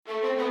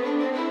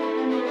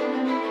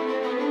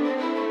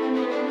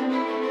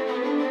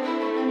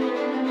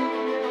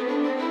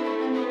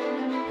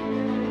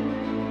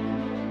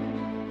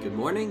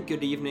morning,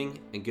 good evening,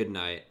 and good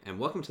night, and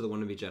welcome to the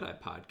Wannabe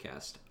Jedi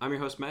podcast. I'm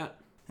your host, Matt.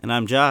 And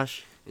I'm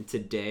Josh. And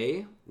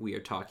today we are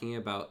talking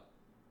about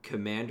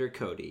Commander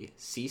Cody,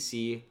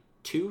 CC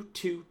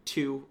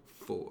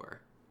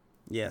 2224.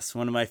 Yes,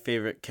 one of my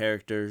favorite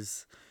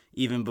characters,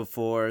 even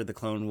before the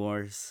Clone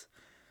Wars.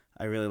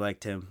 I really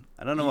liked him.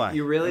 I don't know why.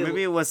 You really? Or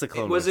maybe it was the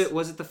Clone Wars.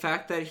 Was it the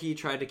fact that he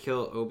tried to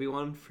kill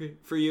Obi-Wan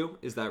for you?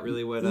 Is that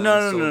really what?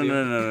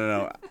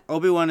 No.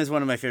 Obi-Wan is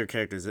one of my favorite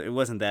characters. It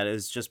wasn't that. It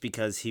was just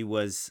because he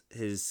was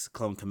his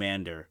clone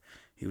commander.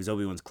 He was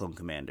Obi-Wan's clone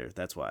commander.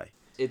 That's why.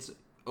 It's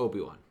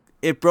Obi-Wan.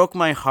 It broke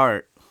my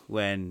heart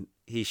when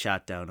he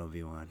shot down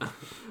Obi-Wan.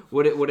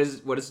 What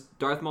does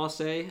Darth Maul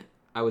say?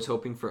 I was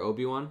hoping for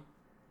Obi-Wan,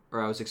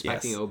 or I was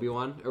expecting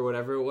Obi-Wan, or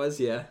whatever it was.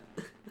 Yeah.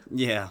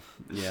 Yeah.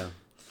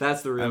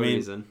 That's the real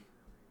reason.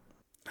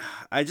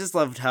 I just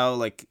loved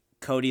how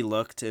Cody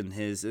looked in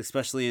his,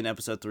 especially in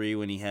episode 3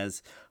 when he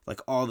has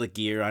all the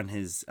gear on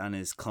his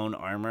clone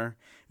armor.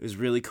 It was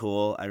really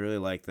cool. I really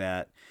liked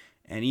that.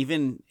 And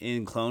even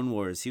in Clone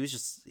Wars, he was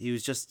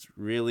just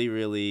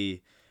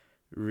really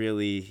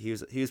he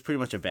was pretty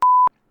much a bad.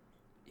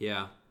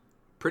 Yeah.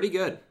 Pretty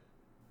good.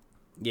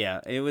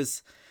 Yeah, it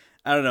was.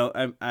 I don't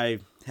know. I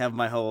have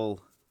my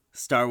whole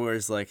Star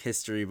Wars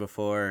history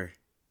before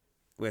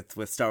with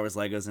Star Wars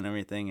Legos and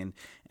everything,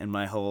 and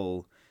my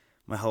whole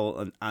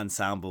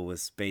ensemble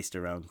was based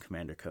around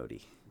Commander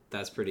Cody.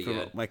 That's pretty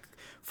good.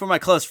 For my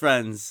close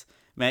friends,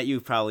 Matt, you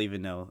probably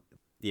even know.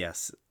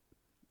 Yes,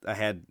 I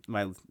had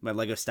my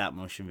Lego stop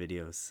motion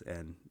videos,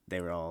 and they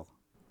were all.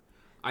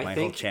 My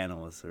whole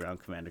channel was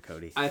around Commander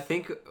Cody. I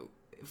think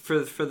for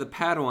the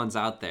padawans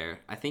out there,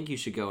 I think you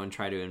should go and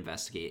try to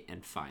investigate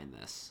and find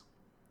this.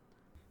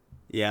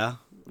 Yeah.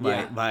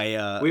 My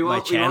channel. We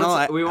won't say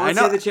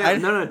the channel.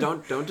 No,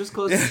 don't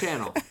disclose the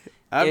channel.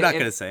 I'm not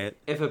gonna say it.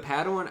 If a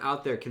Padawan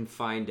out there can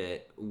find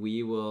it,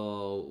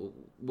 we'll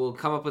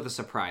come up with a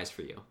surprise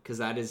for you, because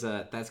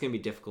that's gonna be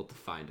difficult to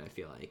find. I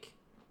feel like.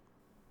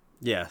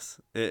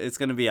 Yes, it's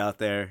gonna be out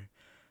there.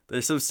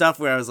 There's some stuff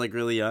where I was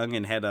really young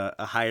and had a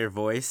higher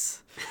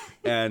voice,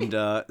 and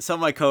some of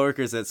my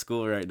coworkers at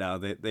school right now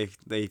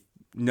they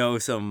know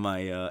some of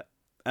my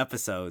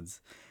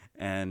episodes,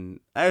 and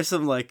I have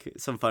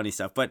some funny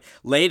stuff. But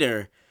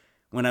later,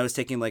 when I was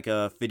taking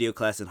a video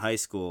class in high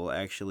school, I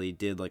actually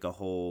did a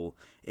whole.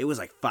 It was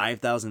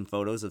 5,000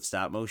 photos of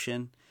stop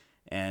motion,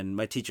 and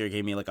my teacher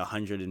gave me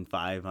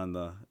 105 on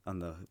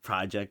the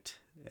project,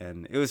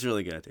 and it was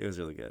really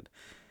good.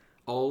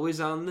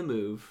 Always on the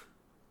move.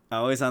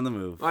 Always on the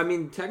move. Well, I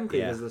mean, technically,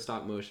 because the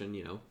stop motion,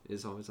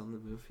 is always on the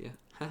move. Yeah.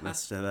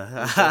 That's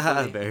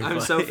very funny. I'm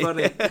so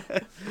funny.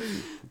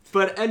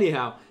 But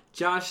anyhow,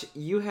 Josh,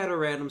 you had a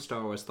random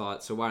Star Wars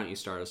thought, so why don't you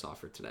start us off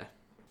for today?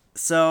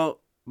 So,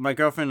 my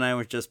girlfriend and I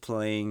were just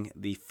playing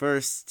the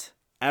first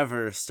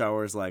ever Star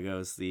Wars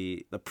Legos,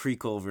 the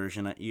prequel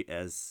version,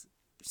 as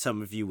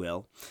some of you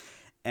will.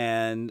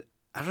 And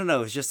I don't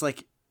know, it's just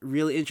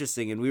really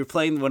interesting. And we were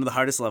playing one of the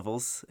hardest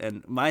levels.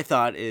 And my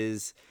thought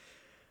is,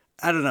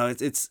 I don't know,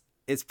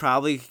 it's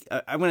probably,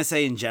 I'm going to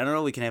say in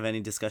general, we can have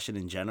any discussion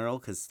in general,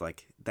 because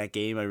that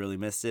game, I really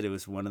missed it. It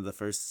was one of the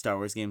first Star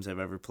Wars games I've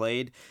ever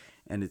played.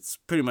 And it's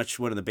pretty much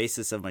one of the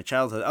basis of my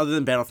childhood, other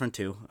than Battlefront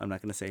 2. I'm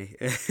not going to say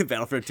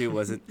Battlefront 2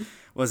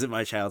 wasn't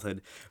my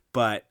childhood.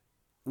 But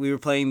we were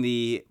playing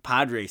the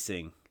pod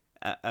racing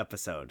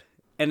episode.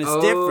 And it's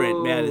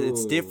different, man.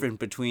 It's different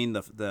between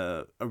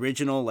the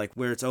original,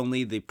 where it's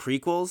only the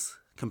prequels,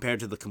 compared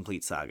to the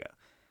complete saga.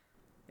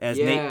 As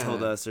Nate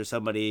told us, or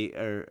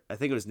I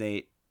think it was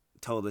Nate,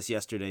 told us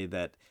yesterday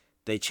that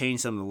they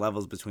changed some of the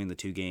levels between the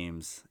two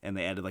games, and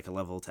they added a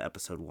level to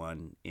episode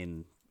 1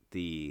 in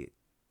the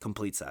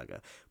complete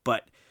saga.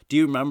 But do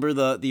you remember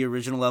the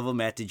original level,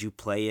 Matt? Did you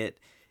play it?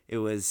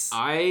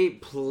 I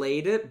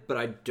played it, but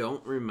I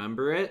don't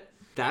remember it.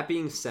 That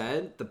being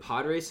said, the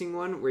pod racing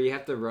one where you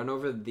have to run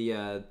over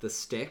the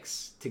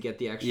sticks to get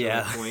the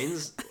extra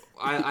coins,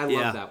 I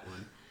love that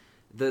one.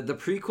 The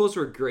prequels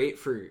were great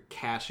for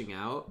cashing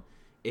out.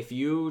 If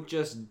you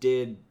just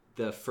did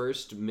the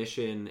first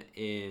mission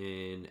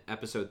in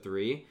episode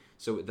 3,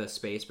 so the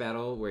space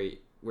battle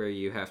where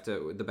you have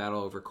to, the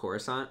battle over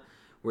Coruscant,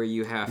 where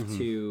you have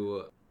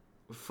to,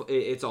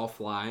 it's all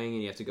flying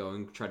and you have to go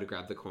and try to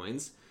grab the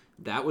coins.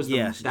 That was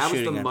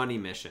the money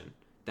mission.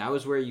 That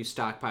was where you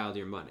stockpiled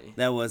your money.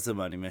 That was the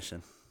money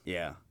mission.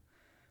 Yeah,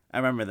 I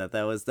remember that.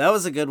 That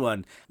was a good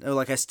one.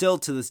 I still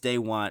to this day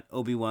want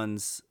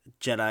Obi-Wan's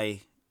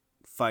Jedi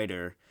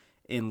fighter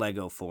in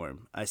Lego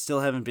form. I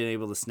still haven't been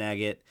able to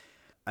snag it.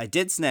 I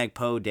did snag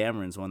Poe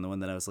Dameron's one, the one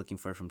that I was looking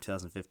for from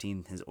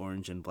 2015, his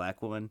orange and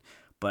black one.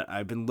 But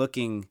I've been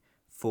looking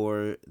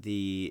for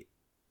the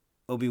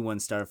Obi-Wan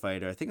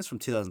Starfighter. I think it's from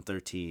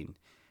 2013.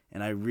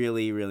 And I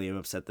really am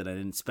upset that I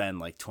didn't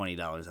spend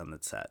 $20 on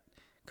that set.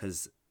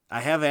 Because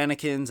I have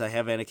Anakin's. I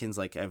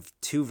have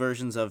 2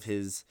 versions of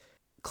his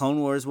Clone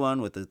Wars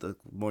one with the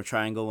more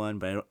triangle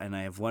one. And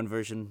I have one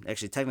version.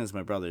 Actually, technically it's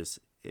my brother's.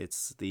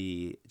 It's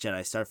the Jedi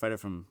Starfighter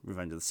from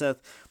Revenge of the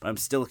Sith, but I'm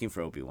still looking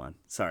for Obi-Wan.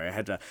 Sorry, I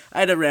had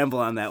to ramble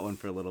on that one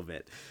for a little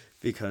bit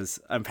because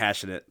I'm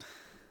passionate.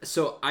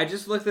 So I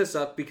just looked this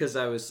up because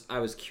I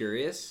was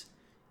curious.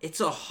 It's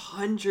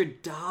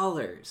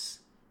 $100.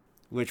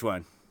 Which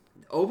one?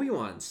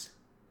 Obi-Wan's.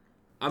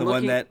 I'm the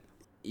looking, one that...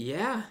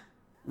 Yeah.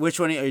 Which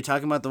one? Are you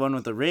talking about the one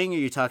with the ring? Or are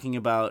you talking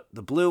about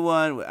the blue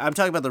one? I'm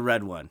talking about the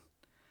red one.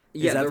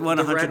 Is that one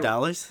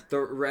 $100? The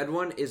red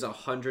one is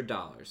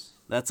 $100.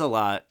 That's a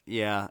lot.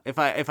 Yeah. If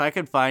I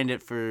could find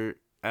it for,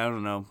 I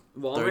don't know,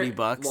 $30.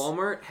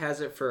 Walmart has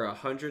it for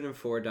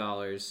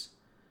 $104.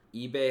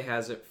 eBay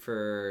has it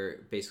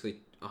for basically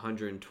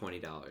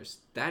 $120.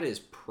 That is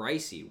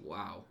pricey.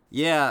 Wow.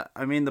 Yeah,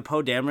 I mean the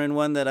Poe Dameron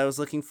one that I was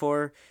looking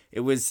for,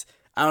 it was,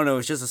 I don't know, it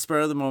was just a spur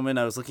of the moment.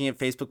 I was looking at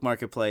Facebook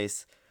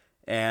Marketplace,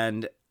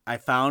 and I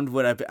found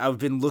what I've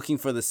been looking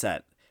for the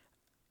set,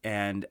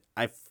 and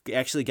I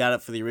actually got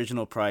it for the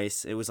original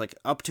price. It was like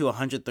up to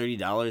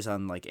 $130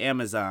 on like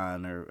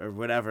Amazon or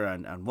whatever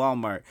on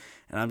Walmart,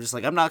 and I'm just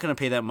like, I'm not gonna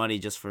pay that money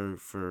just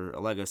for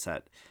a Lego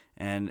set.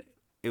 And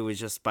it was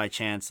just by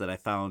chance that I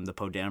found the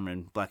Poe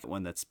Dameron black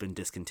one that's been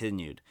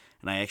discontinued,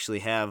 and I actually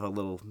have a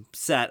little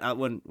set.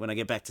 When I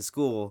get back to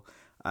school,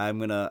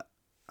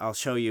 I'll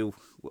show you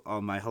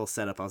all my whole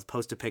setup. I'll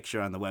post a picture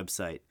on the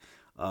website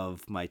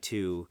of my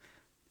two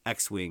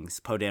X-Wings,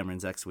 Poe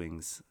Dameron's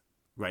X-Wings,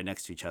 right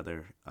next to each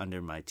other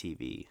under my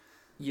TV.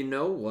 You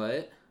know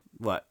what?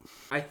 What?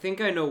 I think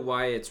I know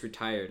why it's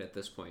retired at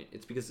this point.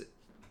 It's because,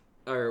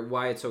 or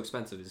why it's so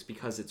expensive is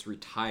because it's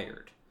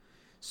retired.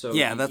 So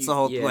yeah, that's the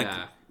whole like.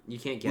 You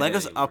can't get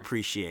Legos it anymore.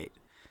 appreciate.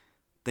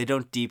 They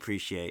don't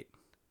depreciate.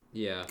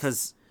 Yeah.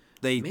 Because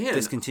they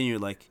discontinue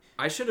like.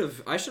 I should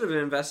have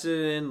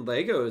invested in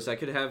Legos. I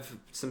could have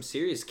some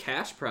serious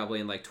cash probably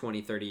in like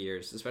 20, 30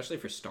 years, especially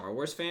for Star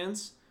Wars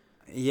fans.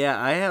 Yeah,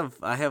 I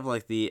have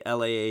like the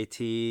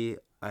LAAT.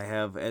 I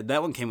have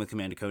that one came with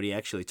Commander Cody.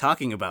 Actually,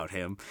 talking about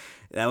him,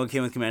 that one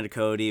came with Commander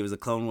Cody. It was a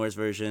Clone Wars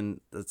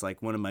version. That's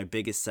like one of my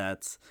biggest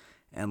sets.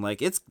 And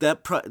like it's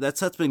that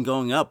set's been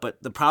going up,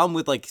 but the problem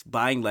with like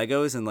buying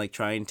Legos and like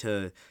trying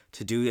to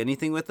do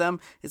anything with them,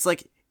 it's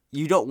like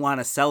you don't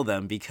want to sell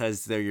them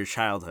because they're your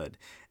childhood,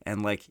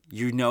 and like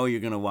you're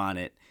gonna want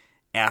it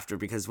after,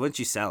 because once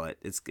you sell it,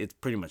 it's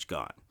pretty much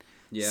gone.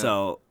 Yeah.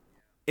 So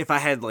if I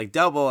had like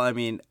double, I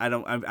mean,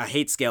 I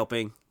hate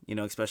scalping,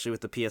 especially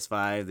with the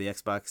PS5, the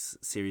Xbox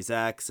Series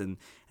X, and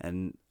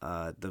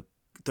the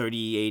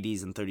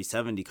 3080s and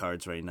 3070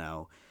 cards right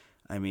now.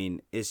 I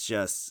mean, it's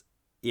just.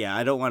 Yeah,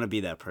 I don't want to be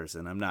that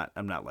person. I'm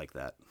not like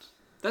that.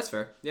 That's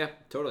fair. Yeah,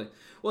 totally.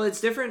 Well,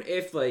 it's different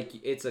if like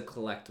it's a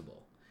collectible.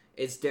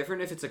 It's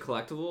different if it's a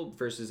collectible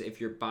versus if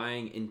you're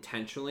buying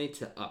intentionally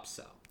to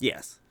upsell.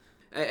 Yes.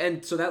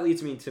 And so that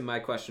leads me to my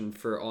question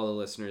for all the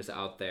listeners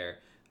out there.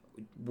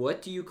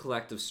 What do you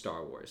collect of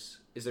Star Wars?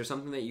 Is there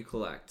something that you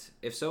collect?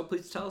 If so,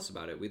 please tell us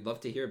about it. We'd love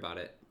to hear about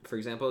it. For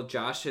example,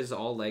 Josh is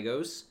all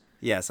Legos.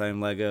 Yes, I'm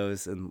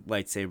Legos and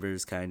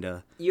lightsabers,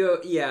 kinda.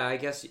 Yeah, I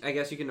guess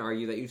you can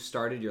argue that you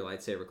started your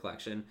lightsaber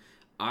collection.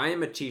 I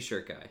am a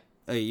T-shirt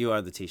guy. You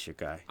are the T-shirt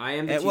guy. I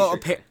am the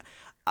T-shirt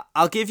guy.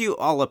 I'll give you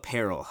all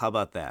apparel. How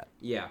about that?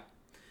 Yeah,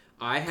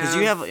 I have. Because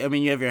you have,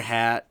 you have your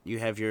hat, you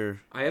have your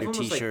I have your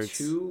almost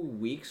T-shirts. like 2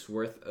 weeks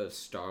worth of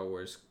Star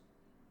Wars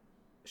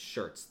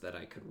shirts that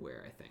I could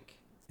wear, I think.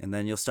 And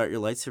then you'll start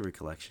your lightsaber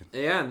collection.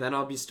 Yeah, and then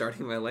I'll be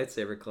starting my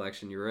lightsaber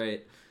collection. You're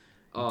right.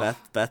 Oh.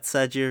 Beth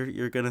said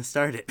you're gonna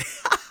start it.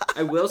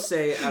 I will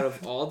say, out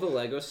of all the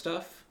Lego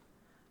stuff,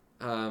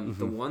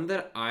 the one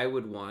that I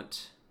would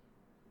want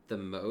the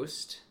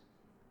most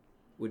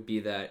would be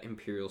that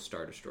Imperial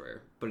Star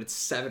Destroyer, but it's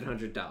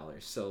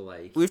 $700. So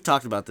like, we've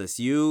talked about this.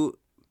 You,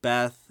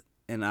 Beth,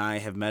 and I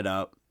have met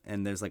up,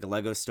 and there's like a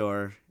Lego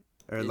store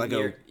or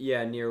Lego.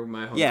 Near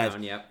my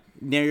hometown. Yep.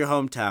 Near your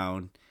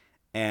hometown,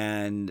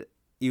 and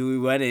we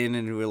went in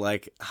and we were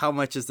like, "How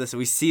much is this?" And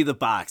we see the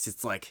box.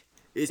 It's like.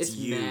 It's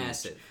huge.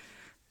 Massive.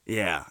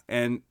 Yeah,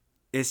 and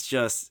it's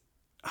just,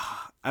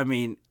 I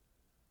mean,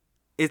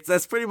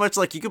 that's pretty much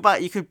like you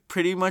could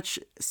pretty much,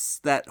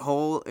 that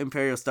whole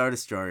Imperial Star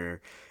Destroyer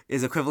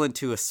is equivalent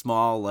to a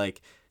small, like,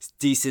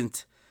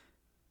 decent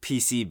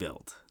PC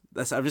build.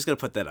 I'm just gonna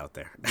put that out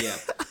there. Yeah,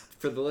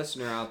 for the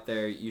listener out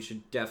there, you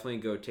should definitely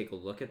go take a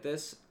look at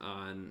this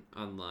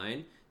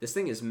online. This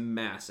thing is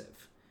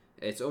massive.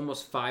 It's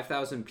almost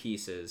 5,000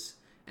 pieces,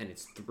 and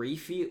it's 3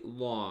 feet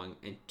long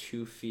and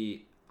 2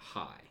 feet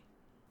high.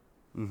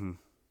 2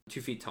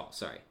 feet tall,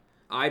 sorry.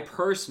 I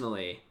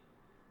personally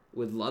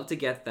would love to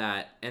get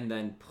that and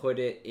then put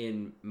it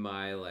in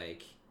my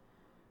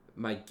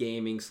my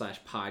gaming /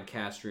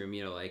 podcast room,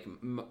 like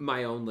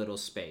my own little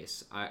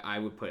space. I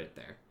would put it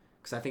there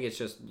because I think it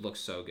just looks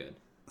so good.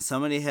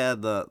 Somebody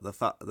had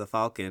the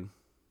Falcon,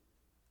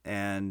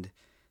 and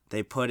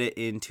they put it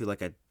into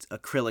like a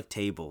acrylic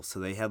table. So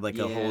they had like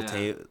a whole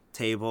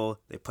table.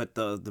 They put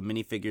the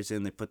minifigures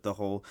in. They put the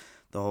whole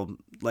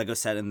Lego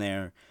set in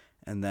there,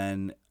 and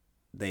then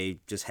they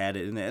just had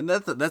it in there. And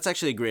that's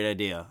actually a great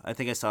idea. I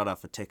think I saw it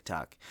off of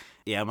TikTok.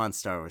 Yeah, I'm on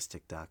Star Wars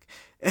TikTok.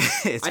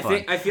 It's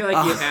fun. I feel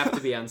like you have to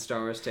be on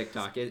Star Wars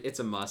TikTok. It's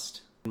a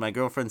must. My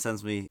girlfriend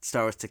sends me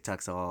Star Wars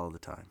TikToks all the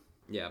time.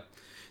 Yeah.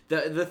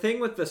 The thing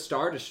with the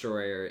Star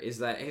Destroyer is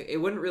that it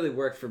wouldn't really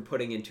work for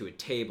putting into a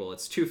table.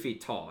 It's 2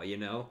 feet tall, you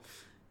know?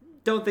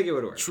 Don't think it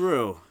would work.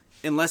 True.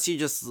 Unless you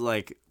just,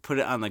 like, put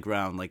it on the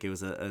ground, like it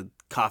was a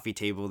coffee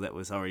table that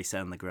was already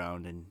set on the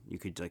ground, and you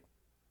could, like,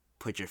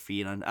 put your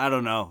feet on. I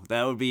don't know.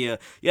 That would be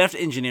you have to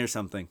engineer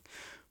something.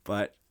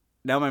 But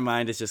now my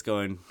mind is just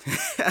going,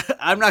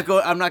 I'm not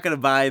going to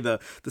buy the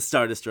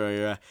Star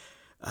Destroyer.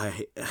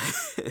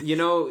 You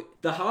know,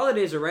 the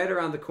holidays are right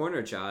around the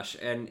corner, Josh,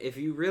 and if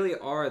you really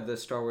are the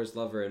Star Wars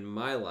lover in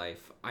my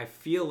life, I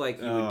feel like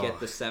you would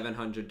get the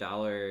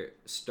 $700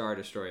 Star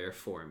Destroyer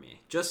for me.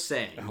 Just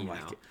saying, you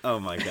know. Oh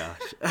my gosh.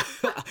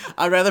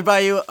 I'd rather buy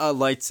you a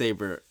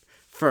lightsaber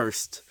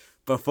first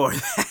before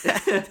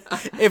that.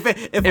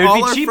 if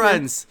all our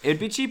friends, it'd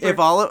be cheaper.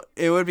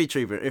 It would be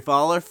cheaper. If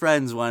all our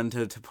friends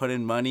wanted to put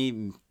in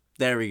money,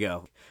 there we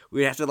go.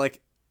 We'd have to,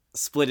 like,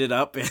 split it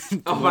up and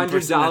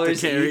 $100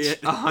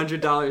 each.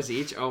 $100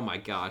 each. Oh my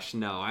gosh,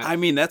 no! I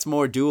mean, that's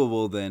more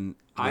doable than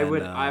I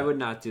would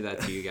not do that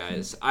to you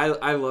guys.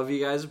 I love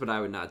you guys, but I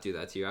would not do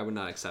that to you. I would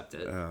not accept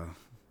it.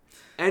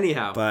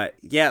 Anyhow, but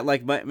yeah,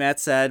 like Matt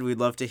said, we'd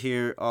love to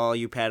hear all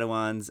you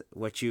Padawans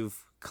what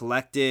you've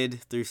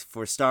collected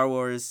for Star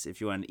Wars. If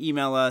you want to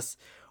email us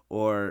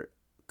or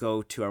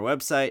go to our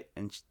website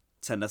and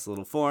send us a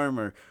little form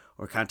or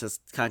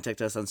contact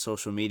us on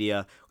social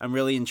media. I'm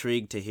really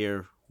intrigued to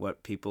hear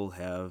what people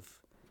have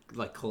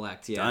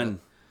done.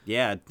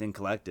 Yeah, and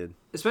collected.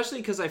 Especially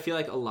because I feel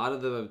like a lot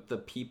of the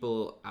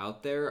people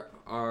out there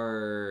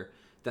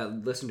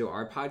that listen to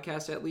our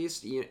podcast, at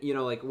least, you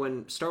know, like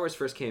when Star Wars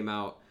first came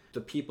out,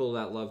 the people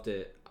that loved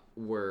it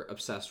were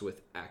obsessed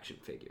with action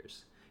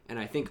figures. And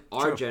I think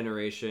our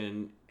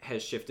generation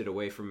has shifted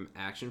away from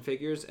action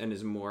figures and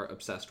is more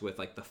obsessed with,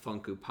 like, the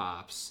Funko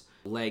Pops,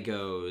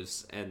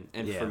 Legos, and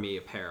for me,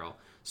 apparel.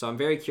 So I'm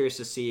very curious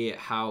to see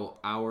how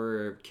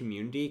our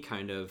community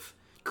kind of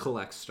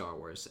collects Star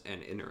Wars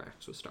and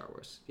interacts with Star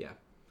Wars. Yeah.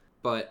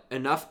 But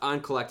enough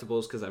on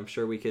collectibles, because I'm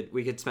sure we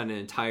could spend an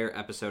entire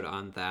episode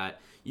on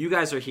that. You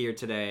guys are here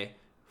today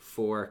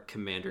for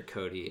Commander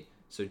Cody.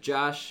 So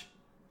Josh,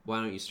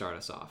 why don't you start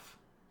us off?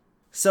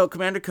 So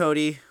Commander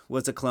Cody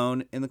was a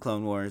clone in the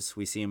Clone Wars.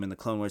 We see him in the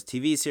Clone Wars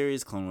TV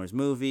series, Clone Wars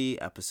movie,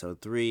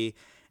 Episode 3,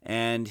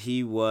 and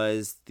he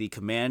was the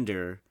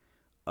commander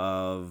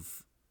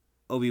of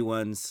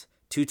Obi-Wan's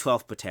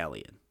 212th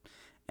Battalion.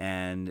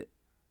 And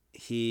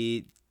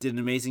he did an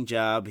amazing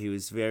job. He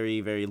was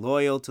very, very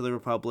loyal to the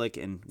Republic,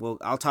 and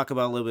I'll talk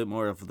about a little bit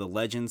more of the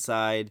legend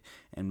side,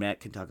 and Matt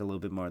can talk a little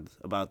bit more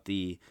about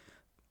the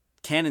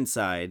canon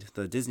side,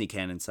 the Disney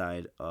canon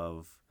side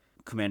of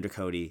Commander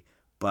Cody.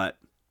 But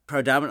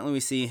predominantly we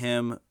see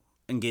him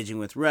engaging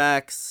with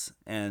Rex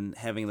and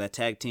having that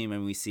tag team,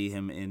 and we see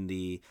him in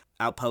the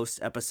Outpost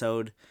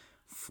episode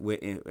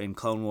in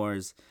Clone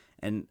Wars.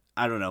 And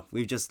I don't know,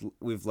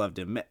 we've loved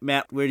him.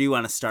 Matt, where do you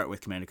want to start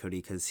with Commander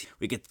Cody? Because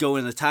we could go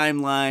in the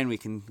timeline.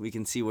 We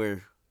can see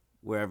where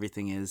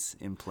everything is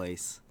in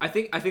place. I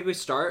think we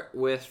start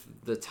with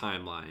the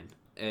timeline,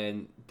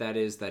 and that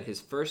is that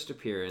his first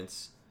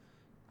appearance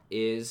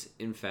is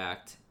in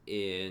fact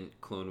in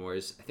Clone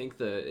Wars. I think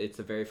it's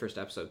the very first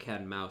episode, Cat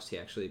and Mouse. He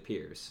actually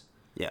appears.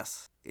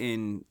 Yes,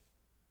 in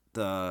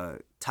the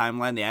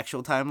timeline, the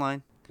actual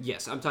timeline.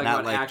 Yes, I'm talking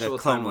about not like actual the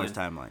Clone timeline. Wars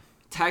timeline.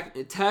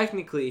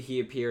 Technically, he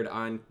appeared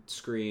on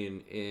screen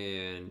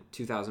in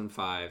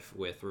 2005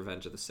 with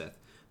Revenge of the Sith.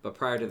 But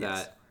prior to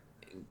that,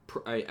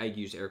 I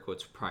use air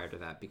quotes prior to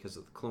that because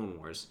of the Clone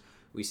Wars.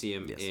 We see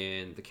him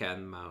in The Cat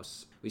and the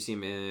Mouse. We see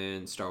him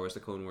in Star Wars The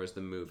Clone Wars,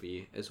 the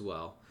movie, as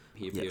well.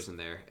 He appears in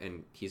there,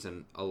 and he's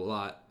in a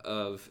lot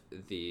of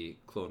the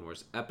Clone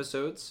Wars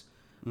episodes.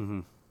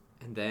 Mm-hmm.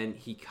 And then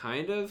he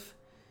kind of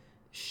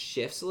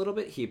shifts a little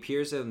bit. He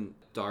appears in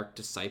Dark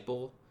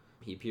Disciple.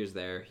 He appears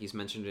there. He's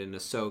mentioned in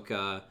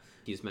Ahsoka.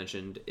 He's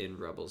mentioned in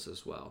Rebels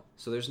as well.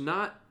 So there's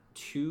not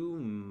too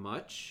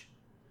much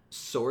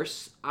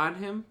source on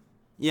him.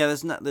 Yeah,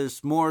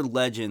 there's more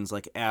legends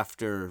like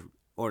after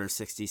Order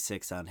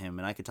 66 on him,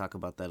 and I could talk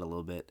about that a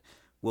little bit.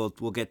 We'll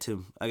get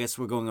to, I guess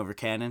we're going over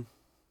canon.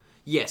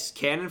 Yes,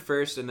 canon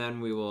first, and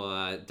then we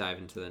will dive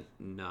into the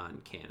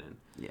non-canon.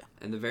 Yeah.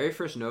 And the very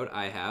first note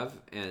I have,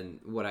 and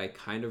what I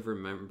kind of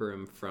remember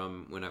him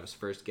from when I was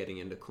first getting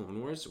into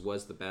Clone Wars,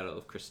 was the Battle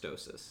of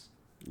Christosis.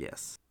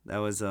 Yes, that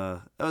was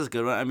a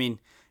good one. I mean,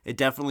 it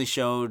definitely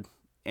showed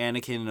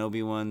Anakin and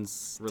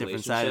Obi-Wan's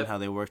different side and how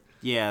they worked.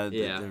 Yeah,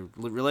 their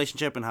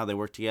relationship and how they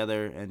worked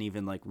together, and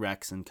even like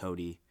Rex and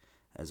Cody,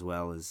 as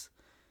well as.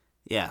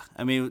 Yeah,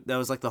 I mean that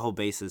was like the whole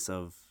basis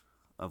of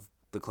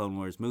the Clone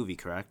Wars movie,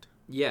 correct?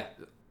 Yeah,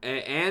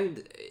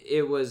 and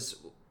it was.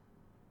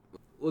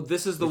 Well,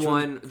 this is the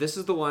one. This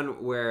is the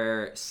one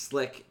where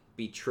Slick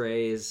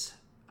betrays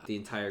the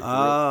entire group.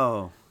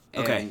 Oh,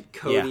 okay. And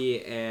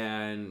Cody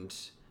and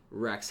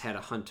Rex had to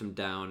hunt him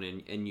down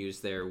and use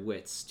their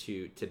wits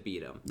to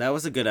beat him. That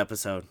was a good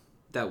episode.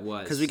 That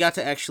was because we got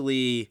to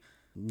actually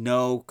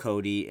know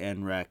Cody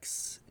and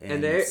Rex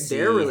and their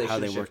relationship how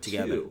they work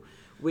together, too,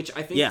 which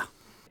I think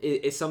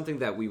is something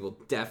that we will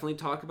definitely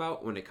talk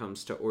about when it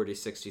comes to Order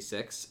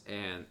 66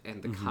 and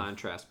the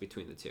contrast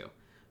between the two.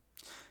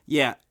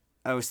 Yeah,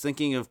 I was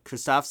thinking of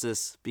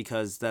Christophsis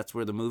because that's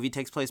where the movie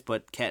takes place,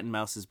 but Cat and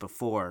Mouse is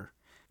before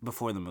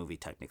the movie,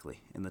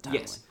 technically, in the timeline.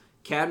 Yes.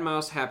 Cat and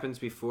Mouse happens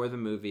before the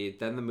movie,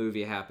 then the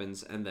movie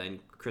happens, and then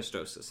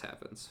Christophsis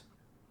happens.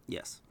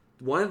 Yes.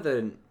 One of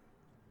the...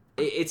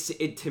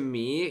 to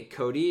me,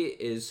 Cody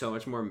is so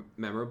much more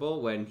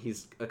memorable when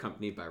he's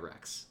accompanied by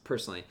Rex,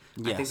 personally.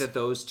 Yes. I think that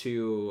those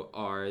two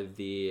are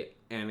the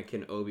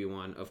Anakin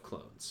Obi-Wan of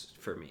clones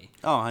for me.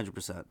 Oh,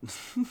 100%.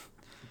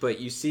 But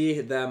you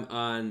see them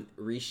on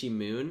Rishi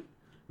Moon.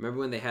 Remember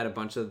when they had a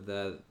bunch of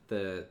the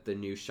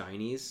new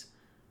shinies?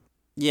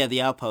 Yeah,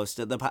 the Outpost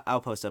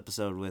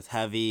episode with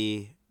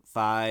Heavy,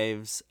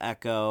 Fives,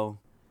 Echo.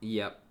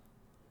 Yep.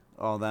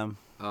 All them.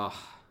 Oh,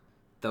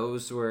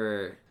 those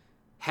were...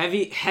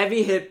 Heavy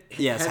hit.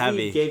 Yes,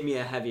 Heavy gave me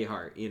a heavy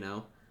heart, you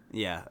know?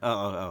 Yeah.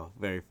 Oh.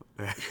 Very.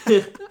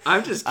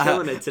 I'm just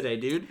killing it today,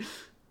 dude.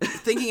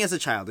 Thinking as a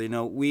child,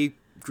 we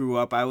grew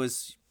up, I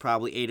was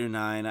probably 8 or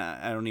 9.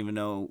 I don't even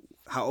know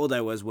how old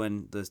I was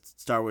when the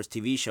Star Wars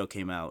TV show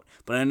came out.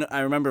 But I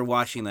remember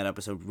watching that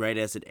episode right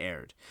as it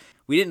aired.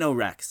 We didn't know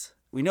Rex.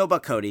 We know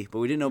about Cody, but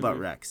we didn't know about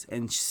Rex.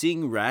 And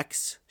seeing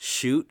Rex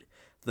shoot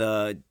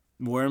the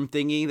worm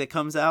thingy that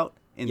comes out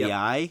in the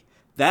eye...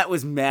 That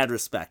was mad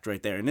respect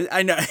right there. And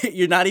I know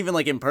you're not even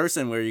like in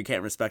person where you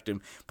can't respect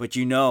him, but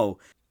he's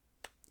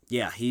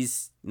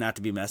not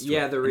to be messed with.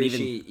 Yeah, the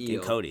Rishi eel.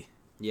 And Cody.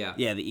 Yeah.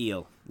 Yeah, the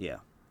eel. Yeah.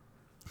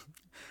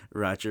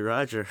 Roger.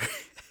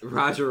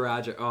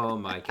 Roger. Oh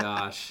my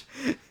gosh.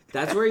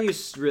 That's where you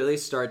really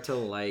start to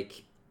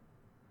like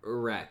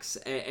Rex.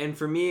 And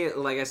for me,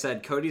 like I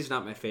said, Cody's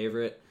not my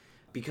favorite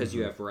because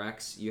you have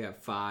Rex, you have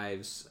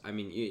Fives. I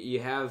mean,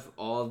 you have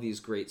all of these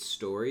great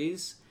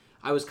stories.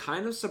 I was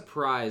kind of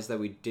surprised that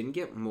we didn't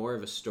get more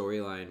of a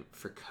storyline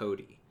for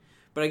Cody.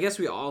 But I guess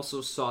we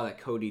also saw that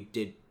Cody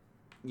did,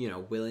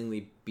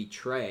 willingly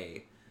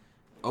betray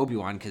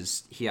Obi-Wan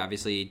because he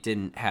obviously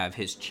didn't have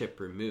his chip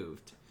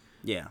removed.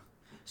 Yeah.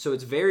 So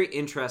it's very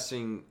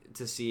interesting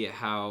to see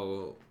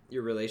how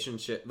your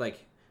relationship,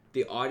 like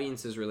the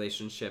audience's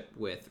relationship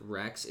with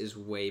Rex is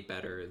way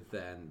better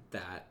than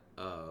that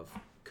of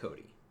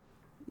Cody.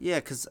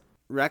 Yeah, because...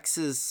 Rex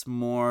is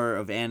more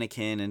of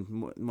Anakin, and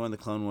more of the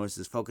Clone Wars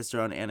is focused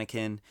around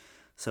Anakin.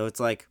 So it's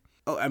like,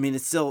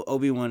 it's still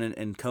Obi-Wan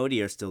and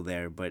Cody are still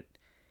there, but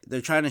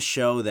they're trying to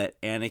show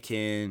that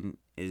Anakin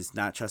is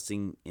not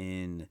trusting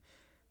in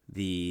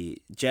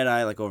the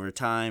Jedi, like, over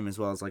time, as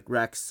well as, like,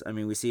 Rex. I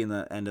mean, we see in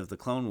the end of the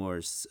Clone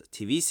Wars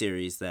TV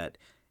series that,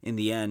 in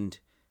the end,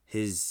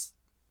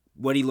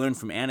 what he learned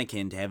from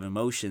Anakin to have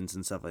emotions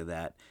and stuff like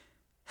that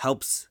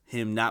helps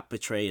him not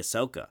betray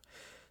Ahsoka.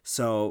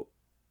 So...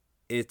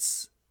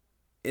 It's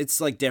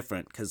like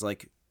different because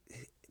like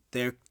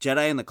they're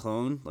Jedi and the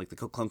clone, like the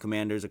clone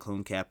commanders or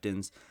clone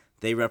captains,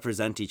 they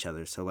represent each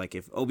other. So like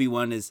if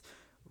Obi-Wan is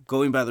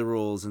going by the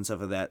rules and stuff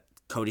like that,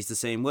 Cody's the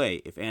same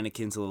way. If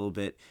Anakin's a little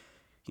bit,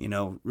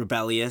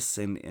 rebellious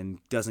and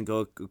doesn't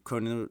go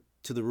according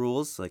to the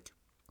rules, like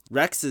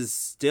Rex is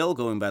still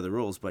going by the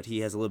rules, but he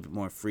has a little bit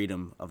more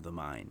freedom of the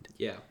mind.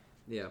 Yeah.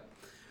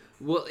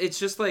 Well, it's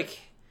just like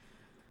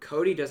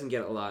Cody doesn't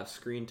get a lot of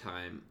screen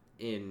time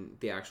in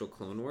the actual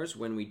Clone Wars.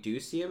 When we do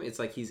see him, it's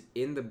like he's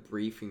in the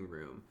briefing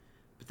room,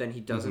 but then he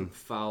doesn't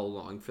follow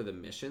along for the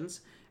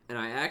missions. And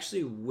I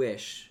actually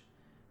wish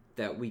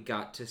that we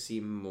got to see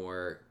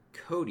more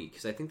Cody,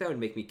 because I think that would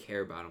make me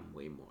care about him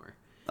way more.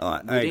 Oh,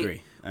 I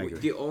agree.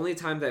 The only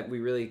time that we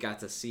really got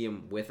to see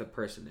him with a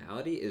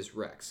personality is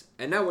Rex.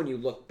 And now when you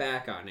look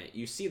back on it,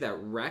 you see that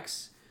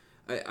Rex,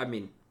 I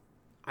mean,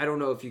 I don't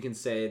know if you can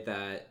say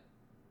that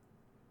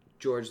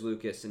George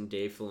Lucas and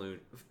Dave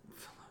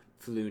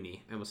Filoni,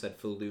 I almost said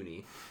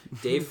Filoni.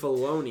 Dave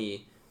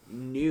Filoni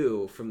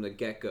knew from the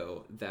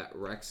get-go that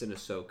Rex and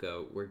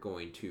Ahsoka were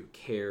going to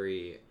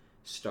carry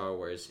Star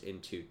Wars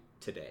into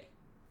today.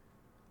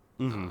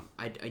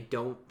 I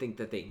don't think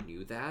that they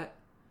knew that.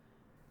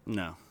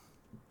 No.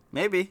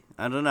 Maybe.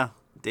 I don't know.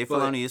 Dave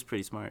Filoni is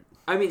pretty smart.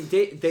 I mean,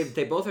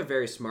 they both are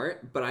very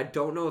smart, but I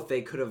don't know if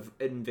they could have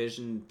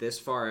envisioned this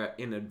far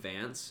in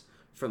advance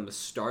from the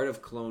start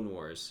of Clone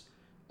Wars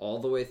all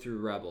the way through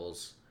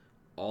Rebels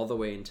all the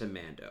way into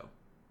Mando.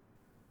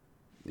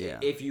 Yeah.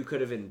 If you could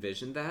have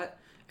envisioned that.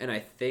 And I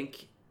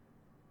think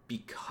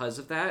because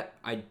of that,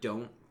 I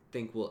don't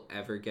think we'll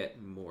ever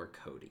get more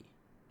Cody.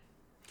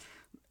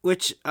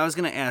 Which I was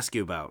going to ask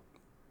you about.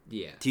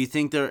 Yeah. Do you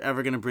think they're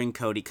ever going to bring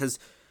Cody? Because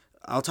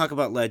I'll talk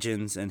about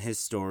Legends and his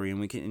story,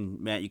 and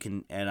Matt, you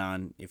can add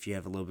on if you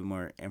have a little bit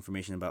more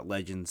information about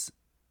Legends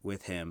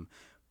with him.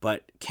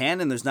 But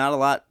canon, there's not a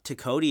lot to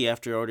Cody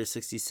after Order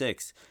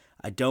 66.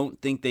 I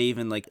don't think they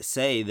even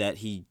say that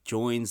he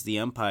joins the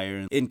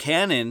Empire. In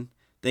canon,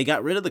 they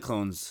got rid of the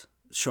clones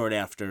short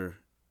after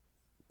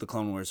the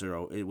Clone Wars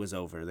it was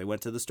over. They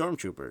went to the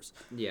Stormtroopers.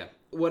 Yeah.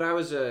 What I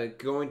was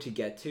going to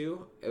get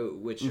to,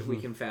 which we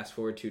can fast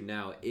forward to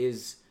now,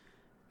 is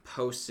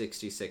post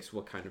 66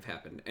 what kind of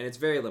happened, and it's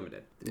very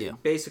limited. Yeah.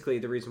 Basically,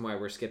 the reason why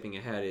we're skipping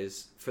ahead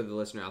is for the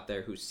listener out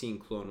there who's seen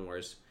Clone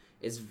Wars,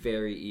 it's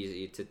very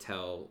easy to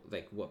tell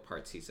like what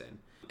parts he's in,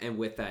 and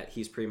with that,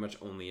 he's pretty much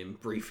only in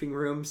briefing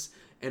rooms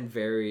and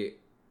very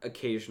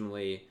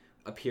occasionally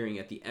appearing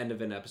at the end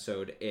of an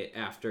episode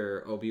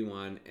after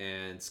Obi-Wan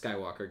and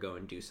Skywalker go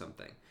and do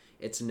something.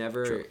 It's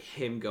never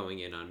him going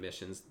in on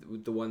missions.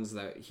 The ones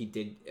that he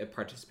did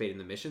participate in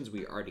the missions,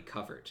 we already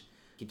covered.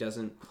 He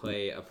doesn't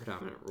play a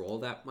predominant role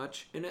that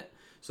much in it,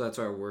 so that's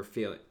why we're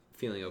feeling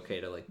okay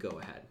to like go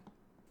ahead.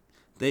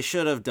 They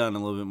should have done a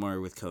little bit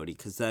more with Cody,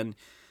 because then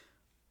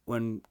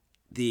when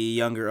the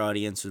younger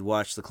audience would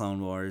watch the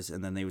Clone Wars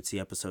and then they would see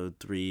episode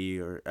 3,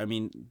 or I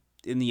mean,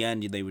 in the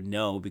end they would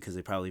know because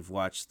they probably have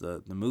watched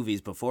the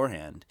movies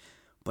beforehand,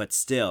 but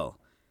still,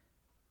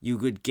 you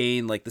could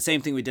gain like the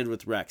same thing we did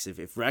with Rex.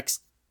 If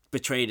Rex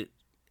betrayed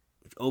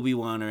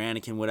Obi-Wan or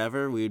Anakin,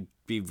 whatever, we'd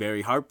be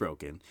very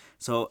heartbroken.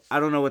 So I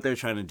don't know what they're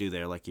trying to do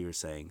there, like you were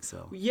saying.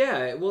 So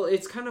yeah, well,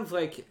 it's kind of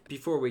like,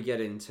 before we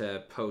get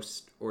into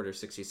post Order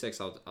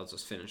 66, I'll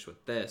just finish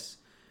with this.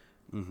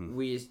 Mm-hmm.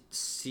 We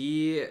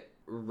see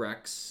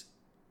Rex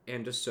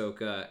and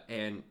Ahsoka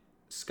and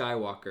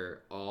Skywalker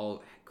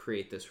all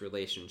create this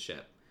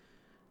relationship,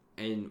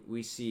 and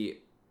we see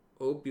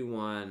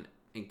Obi-Wan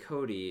and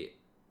Cody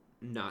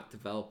not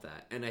develop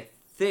that. And I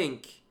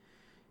think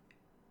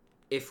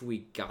if we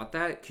got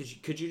that,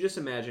 could you just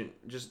imagine,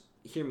 just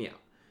hear me out,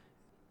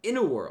 in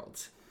a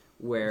world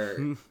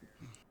where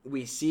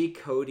we see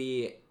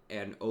Cody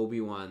and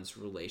Obi-Wan's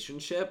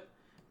relationship,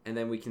 and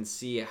then we can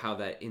see how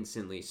that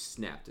instantly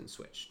snapped and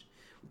switched.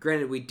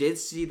 Granted, we did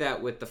see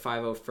that with the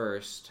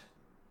 501st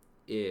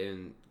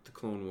in the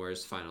Clone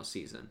Wars final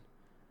season.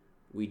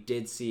 We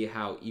did see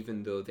how,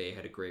 even though they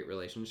had a great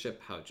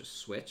relationship, how it just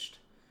switched.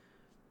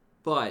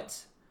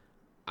 But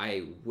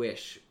I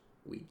wish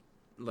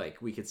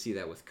we could see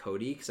that with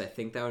Cody, because I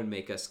think that would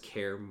make us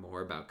care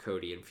more about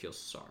Cody and feel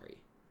sorry.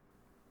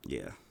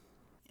 Yeah.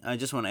 I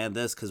just want to add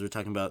this, because we're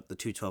talking about the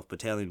 212th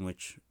Battalion,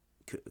 which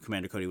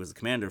Commander Cody was the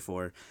commander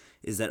for,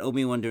 is that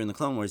Obi-Wan during the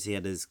Clone Wars, he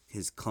had his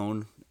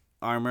clone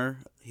armor.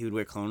 He would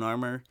wear clone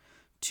armor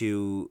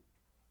to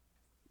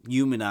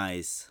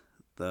humanize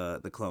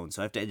the clone.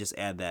 So I have to just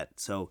add that.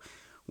 So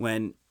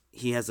when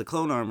he has the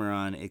clone armor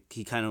on,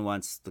 he kind of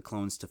wants the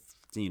clones to,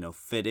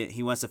 fit in.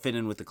 He wants to fit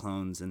in with the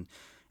clones, and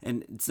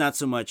it's not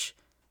so much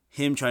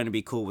him trying to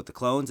be cool with the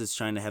clones, it's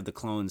trying to have the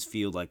clones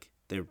feel like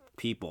they're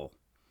people.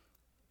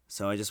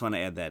 So I just want to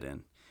add that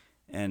in.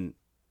 And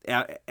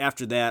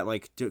after that,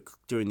 like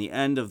during the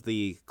end of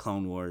the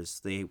Clone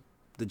Wars, the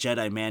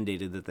Jedi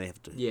mandated that they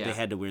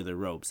had to wear their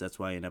robes. That's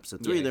why in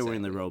episode 3 they're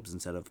wearing the robes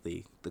instead of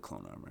the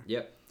clone armor.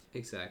 Yep,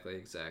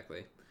 exactly.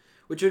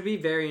 Which would be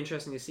very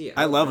interesting to see.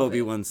 I love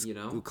Obi-Wan's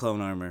clone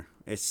armor.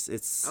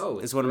 It's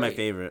one of my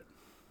favorite.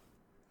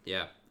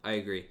 Yeah, I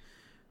agree.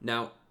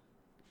 Now,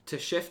 to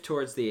shift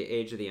towards the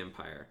Age of the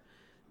Empire.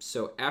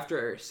 So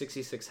after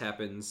 66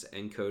 happens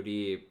and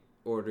Cody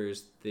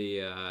orders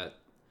the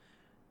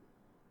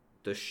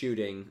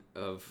shooting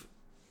of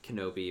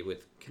Kenobi,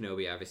 with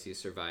Kenobi obviously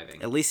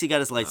surviving. At least he got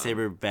his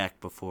lightsaber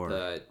back before.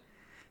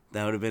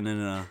 That would have been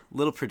in a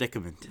little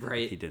predicament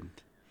if he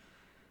didn't.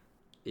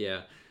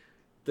 Yeah.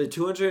 The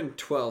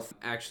 212th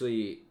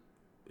actually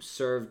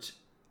served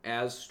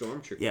as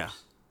stormtroopers. Yeah.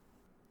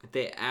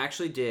 They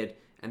actually did,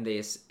 and they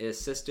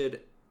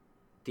assisted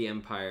the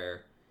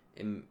Empire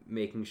in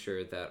making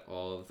sure that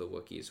all of the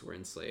Wookiees were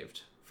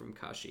enslaved from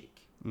Kashyyyk.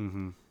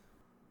 Mm-hmm.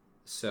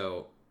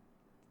 So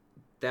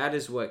that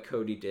is what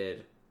Cody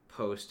did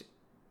post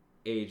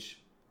Age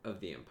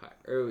of the Empire,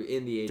 or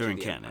in the Age During of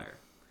the canon. Empire.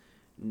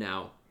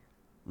 Now,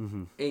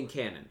 in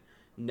canon.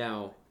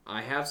 Now,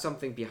 I have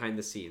something behind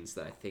the scenes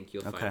that I think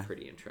you'll find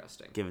pretty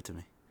interesting. Give it to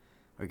me,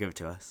 or give it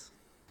to us.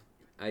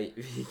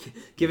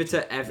 Give it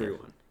to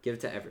everyone. Give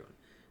it to everyone.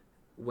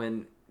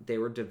 When they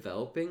were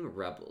developing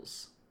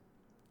Rebels,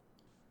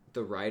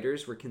 the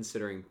writers were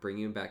considering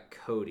bringing back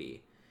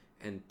Cody,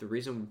 and the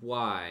reason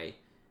why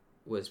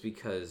was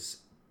because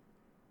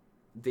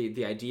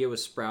the idea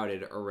was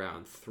sprouted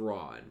around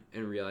Thrawn,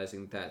 and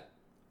realizing that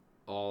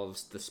all of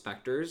the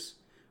Spectres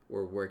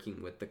were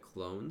working with the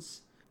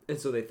clones, and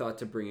so they thought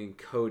to bring in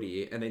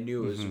Cody, and they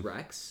knew it was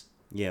Rex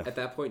at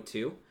that point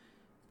too,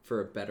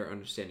 for a better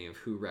understanding of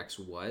who Rex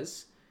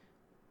was,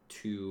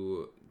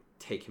 to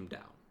take him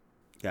down.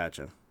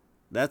 Gotcha.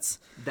 That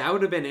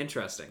would have been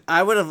interesting.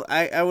 I would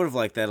have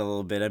liked that a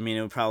little bit. I mean,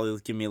 it would probably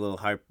give me a little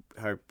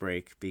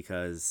heartbreak,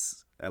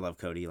 because I love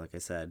Cody, like I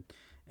said,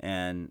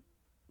 and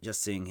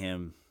just seeing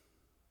him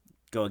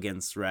go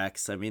against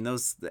Rex. I mean,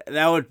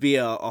 that would be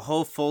a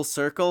whole full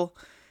circle,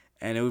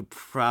 and it would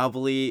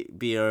probably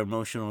be an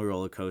emotional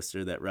roller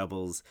coaster that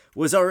Rebels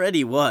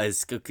already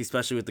was,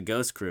 especially with the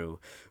Ghost Crew,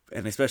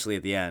 and especially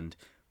at the end.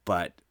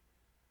 But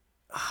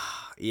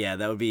yeah,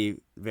 that would be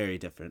very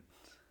different.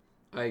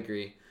 I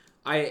agree.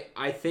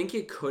 I think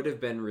it could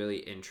have been really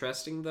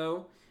interesting,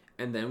 though,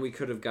 and then we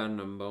could have gotten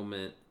a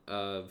moment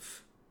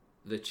of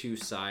the two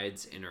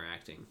sides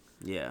interacting.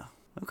 Yeah.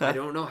 Okay. I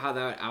don't know how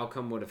that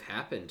outcome would have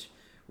happened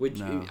Which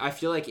No. I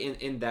feel like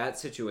in that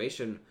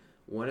situation,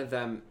 one of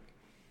them,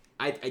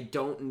 I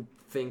don't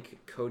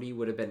think Cody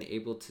would have been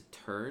able to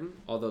turn.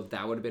 Although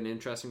that would have been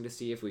interesting to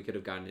see if we could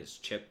have gotten his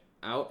chip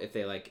out. If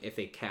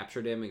they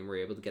captured him and were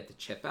able to get the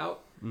chip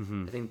out.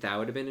 Mm-hmm. I think that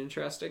would have been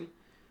interesting.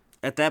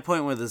 At that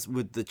point,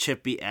 would the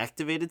chip be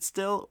activated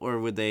still, or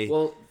would they?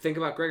 Well, think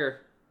about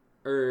Gregor,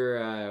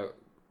 or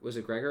was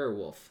it Gregor or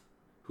Wolf?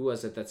 Who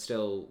was it that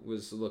still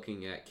was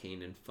looking at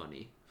Kanan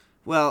funny?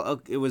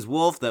 Well, it was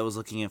Wolf that was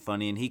looking at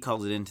funny, and he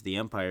called it into the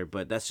Empire,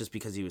 but that's just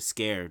because he was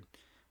scared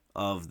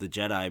of the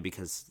Jedi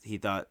because he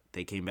thought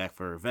they came back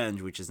for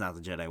revenge, which is not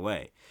the Jedi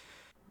way.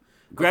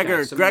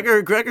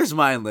 Gregor's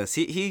mindless.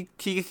 He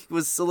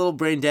was a little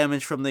brain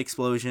damaged from the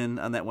explosion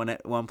on that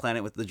one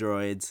planet with the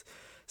droids.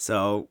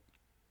 So,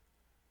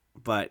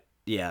 but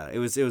yeah, it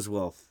was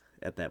Wolf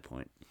at that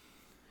point.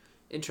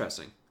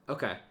 Interesting.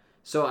 Okay.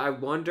 So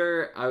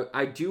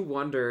I do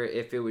wonder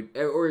if it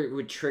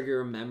would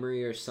trigger a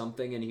memory or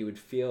something, and he would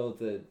feel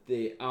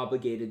the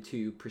obligated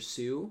to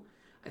pursue.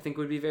 I think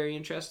would be very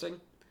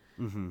interesting.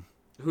 Mm-hmm.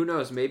 Who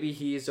knows? Maybe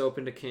he's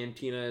open to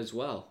Cantina as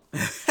well.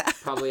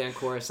 Probably on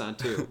Coruscant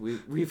too.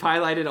 We've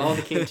highlighted all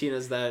the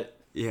cantinas that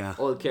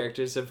old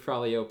characters have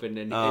probably opened,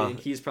 and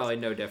he's probably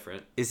no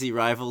different. Is he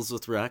rivals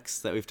with Rex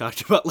that we've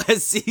talked about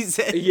last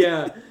season?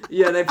 Yeah.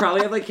 They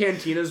probably have like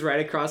cantinas right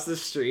across the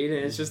street,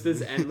 and it's just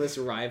this endless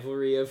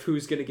rivalry of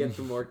who's gonna get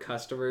the more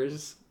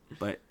customers.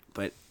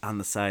 But on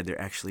the side, they're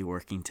actually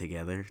working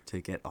together to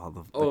get all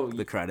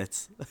the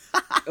credits.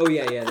 Oh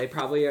yeah. They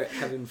probably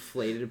have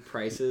inflated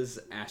prices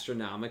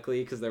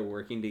astronomically because they're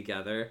working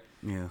together.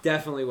 Yeah,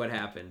 definitely what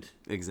happened.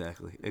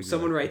 Exactly.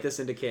 Someone write this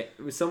into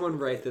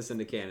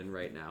canon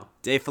right now.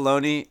 Dave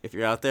Filoni, if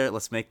you're out there,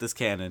 let's make this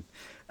canon.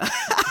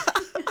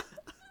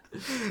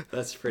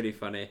 That's pretty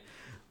funny.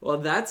 Well,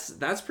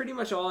 that's pretty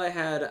much all I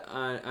had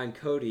on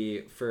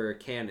Cody for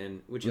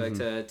canon. Would you like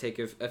to take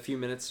a few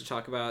minutes to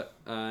talk about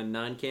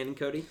non-canon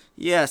Cody?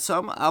 Yeah,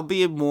 so I'll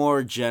be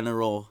more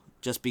general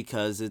just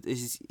because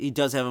he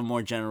does have a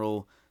more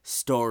general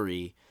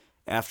story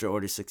after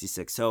Order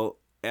 66. So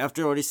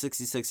after Order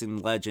 66 in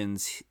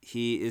Legends,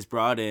 he is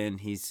brought in.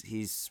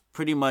 He's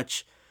pretty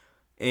much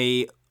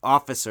a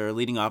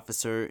leading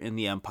officer in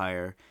the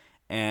Empire,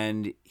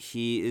 and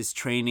he is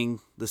training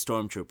the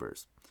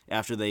stormtroopers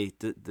after they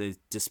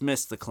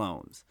dismiss the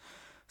clones.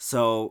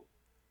 So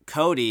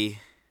Cody,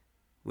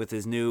 with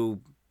his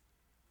new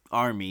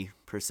army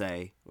per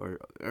se, or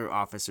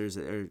officers,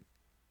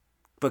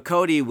 but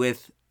Cody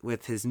with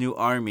his new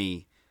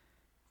army,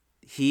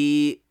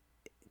 he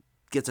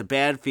gets a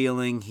bad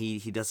feeling.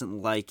 He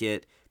doesn't like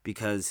it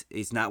because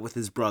he's not with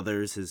his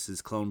brothers,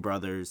 his clone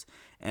brothers,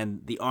 and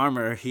the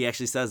armor. He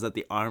actually says that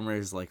the armor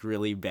is like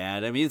really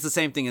bad. I mean, it's the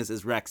same thing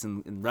as Rex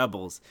in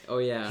Rebels. Oh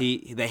yeah.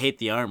 They hate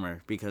the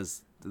armor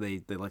because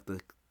they like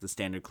the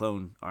standard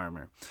clone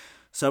armor.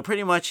 So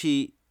pretty much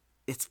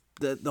it's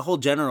the whole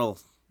general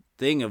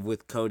thing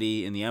with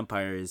Cody in the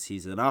Empire is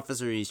he's an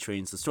officer, he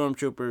trains the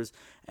stormtroopers,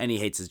 and he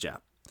hates his job.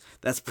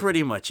 That's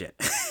pretty much it.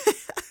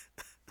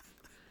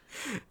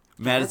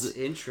 That's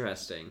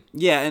interesting.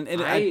 Yeah,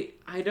 and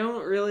I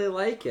don't really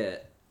like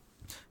it.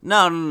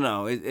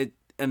 No. It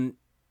and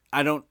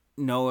I don't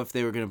know if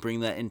they were gonna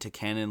bring that into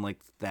canon like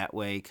that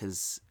way,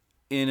 because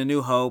in A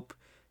New Hope,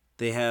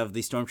 they have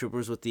the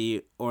stormtroopers with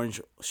the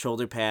orange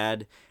shoulder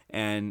pad,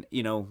 and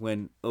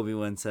when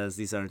Obi-Wan says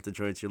these aren't the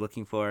droids you're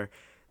looking for,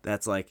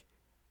 that's like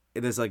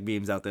there's like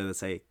memes out there that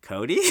say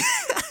Cody,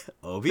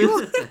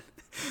 Obi-Wan,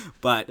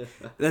 but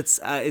that's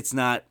it's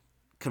not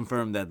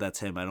confirmed that that's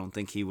him. I don't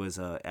think he was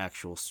a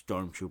actual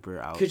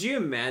stormtrooper out. Could you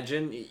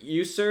imagine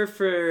you serve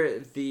for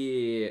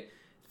the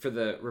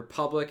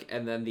Republic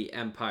and then the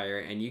Empire,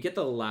 and you get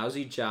the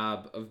lousy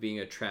job of being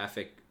a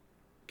traffic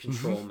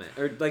controlman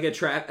or like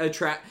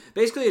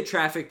basically a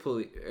traffic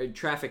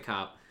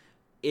cop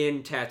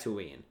in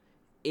Tatooine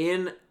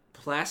in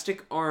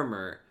plastic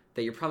armor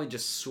that you're probably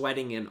just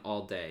sweating in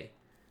all day.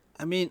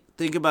 I mean,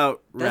 think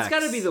about Rex. That's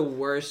got to be the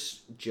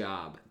worst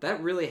job.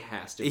 That really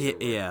has to be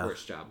the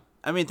worst job.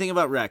 I mean, think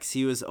about Rex.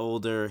 He was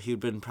older.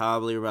 He'd been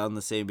probably around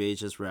the same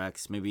age as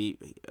Rex, maybe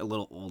a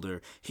little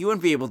older. He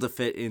wouldn't be able to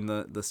fit in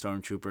the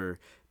stormtrooper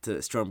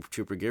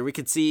gear. We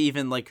could see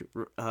even like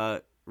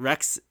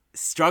Rex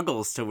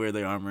struggles to wear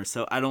the armor,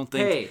 so I don't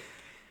think. Hey,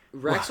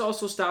 Rex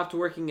also stopped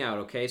working out.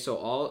 Okay, so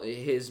all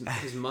his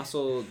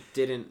muscle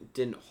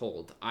didn't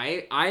hold.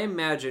 I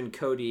imagine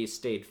Cody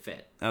stayed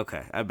fit.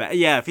 Okay, I bet.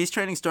 Yeah, if he's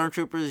training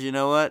stormtroopers, you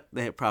know what?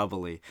 They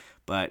probably,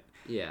 but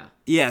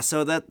yeah.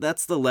 So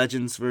that's the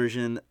Legends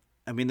version.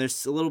 I mean,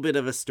 there's a little bit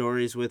of a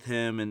stories with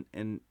him,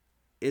 and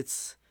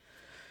it's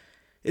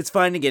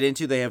fine to get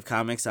into. They have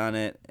comics on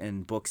it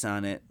and books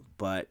on it,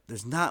 but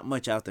there's not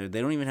much out there.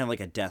 They don't even have like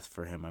a death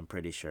for him, I'm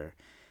pretty sure.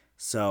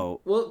 So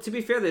well, to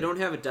be fair, they don't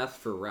have a death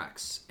for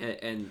Rex,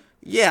 and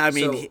yeah, I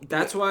mean so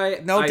that's why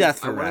death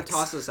for Rex. I want to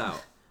toss this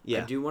out.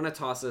 Yeah, I do want to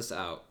toss this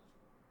out.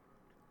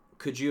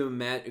 Could you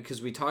imagine?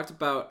 Because we talked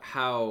about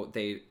how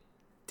they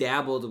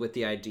dabbled with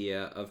the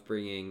idea of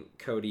bringing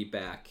Cody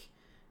back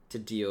to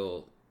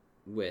deal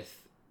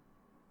with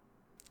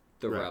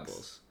the Rex.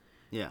 rebels.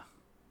 Yeah.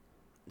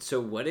 So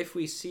what if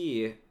we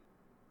see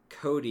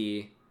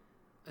Cody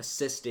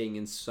assisting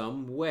in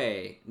some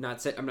way? I'm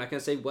not going to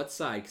say what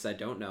side because I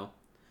don't know.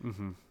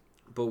 Mm-hmm.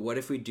 But what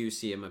if we do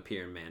see him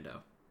appear in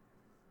Mando?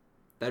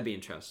 That'd be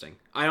interesting.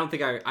 I don't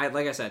think I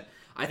like I said,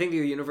 I think the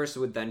universe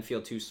would then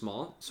feel too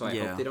small, so I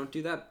hope they don't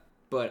do that.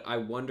 But I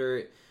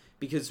wonder,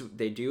 because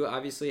they do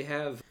obviously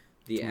have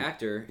the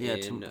actor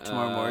in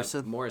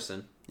Tamora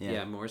Morrison.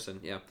 Yeah, Morrison.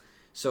 Yeah.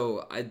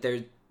 So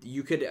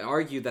you could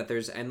argue that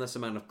there's endless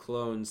amount of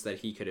clones that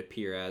he could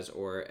appear as,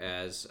 or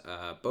as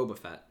Boba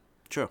Fett.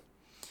 True.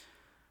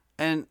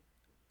 And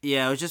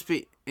yeah, it would just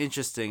be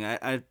interesting.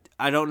 I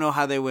don't know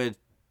how they would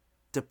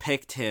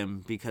depict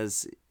him,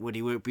 because would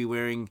he be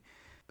wearing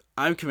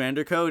 "I'm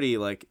Commander Cody"?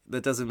 Like,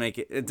 that doesn't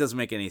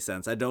make any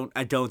sense. I don't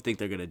think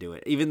they're gonna do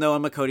it. Even though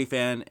I'm a Cody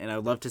fan and I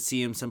would love to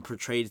see him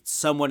portrayed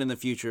someone in the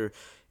future,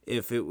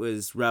 if it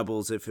was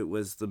Rebels, if it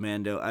was the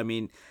Mando. I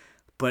mean,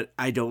 but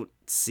I don't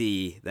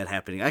see that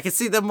happening. I can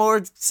see them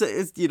more.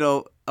 You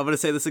know, I'm gonna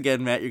say this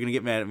again, Matt. You're gonna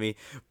get mad at me,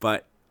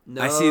 but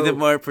I see them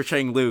more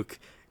portraying Luke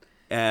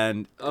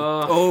and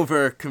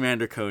over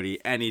Commander Cody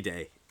any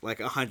day, like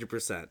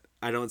 100%.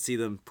 I don't see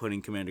them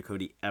putting Commander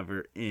Cody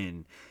ever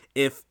in.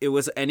 If it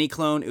was any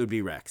clone, it would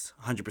be Rex.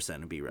 100% it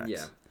would be Rex.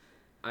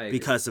 Yeah,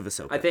 because of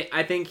Ahsoka.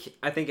 I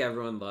think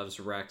everyone loves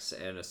Rex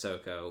and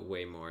Ahsoka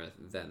way more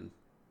than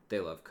they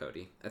love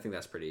Cody. I think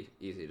that's pretty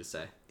easy to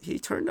say. He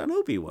turned on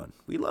Obi-Wan.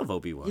 We love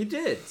Obi-Wan. He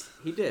did.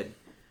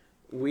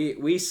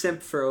 We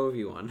simp for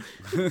Obi-Wan.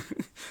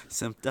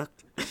 Simp duck.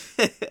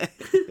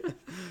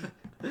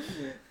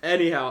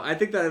 Anyhow, I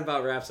think that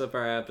about wraps up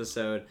our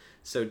episode.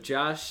 So,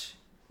 Josh,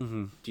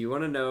 do you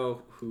want to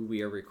know who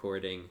we are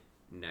recording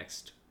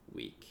next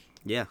week?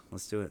 Yeah,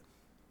 let's do it.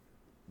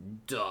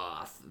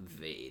 Darth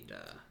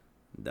Vader.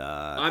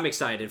 I'm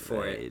excited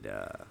for it.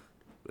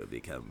 Will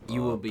become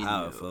more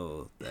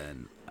powerful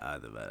than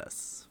either of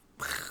us.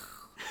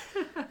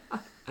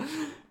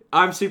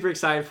 I'm super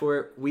excited for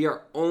it. We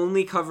are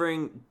only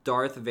covering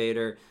Darth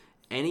Vader.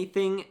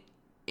 Anything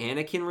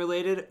Anakin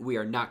related, we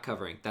are not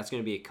covering. That's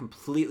going to be a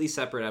completely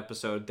separate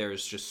episode.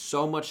 There's just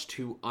so much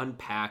to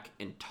unpack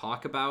and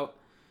talk about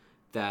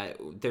that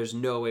there's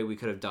no way we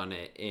could have done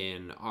it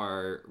in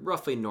our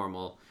roughly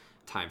normal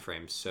time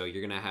frame. So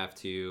you're gonna have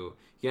to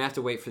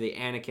wait for the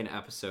Anakin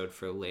episode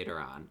for later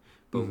on.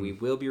 But we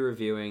will be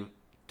reviewing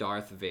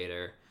Darth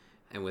Vader.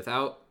 And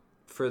without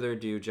further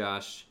ado,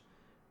 Josh,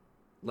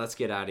 let's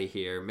get out of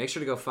here. Make sure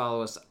to go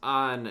follow us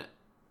on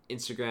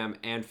Instagram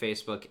and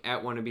Facebook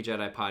at Wannabe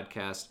Jedi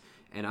Podcast,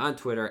 and on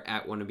Twitter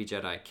at Wannabe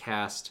Jedi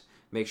Cast.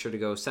 Make sure to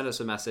go send us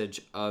a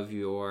message of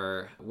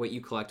what you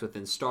collect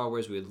within Star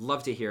Wars. We would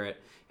love to hear it.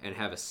 And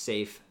have a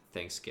safe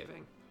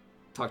Thanksgiving.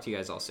 Talk to you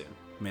guys all soon.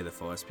 May the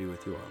Force be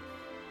with you all.